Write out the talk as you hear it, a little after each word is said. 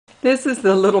This is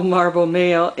the little marble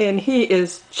male, and he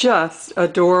is just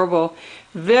adorable.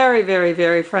 Very, very,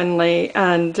 very friendly,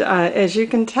 and as you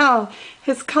can tell,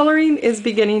 his coloring is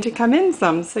beginning to come in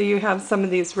some. So you have some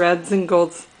of these reds and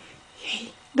golds.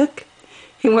 Hey, look,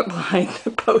 he went behind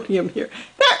the podium here.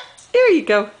 There you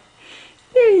go.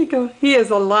 There you go. He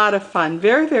is a lot of fun.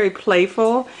 Very, very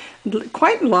playful,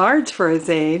 quite large for his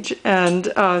age,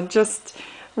 and just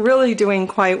really doing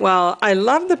quite well. I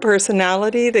love the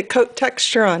personality. The coat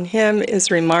texture on him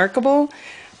is remarkable,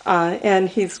 and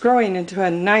he's growing into a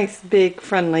nice, big,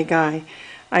 friendly guy.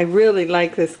 I really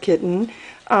like this kitten.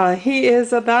 He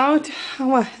is about,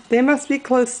 they must be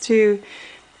close to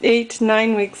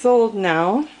 8-9 weeks old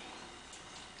now,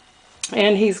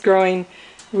 and he's growing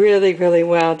really, really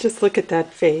well. Just look at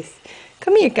that face.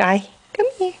 Come here, guy. Come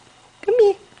here. Come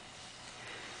here.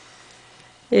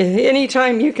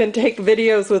 Anytime you can take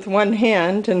videos with one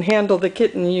hand and handle the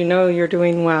kitten, you know you're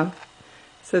doing well.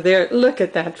 So there, look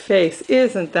at that face.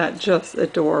 Isn't that just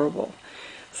adorable?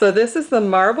 So this is the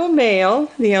marble male,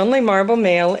 the only marble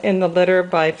male in the litter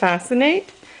by Fascinate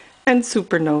and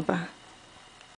Supernova.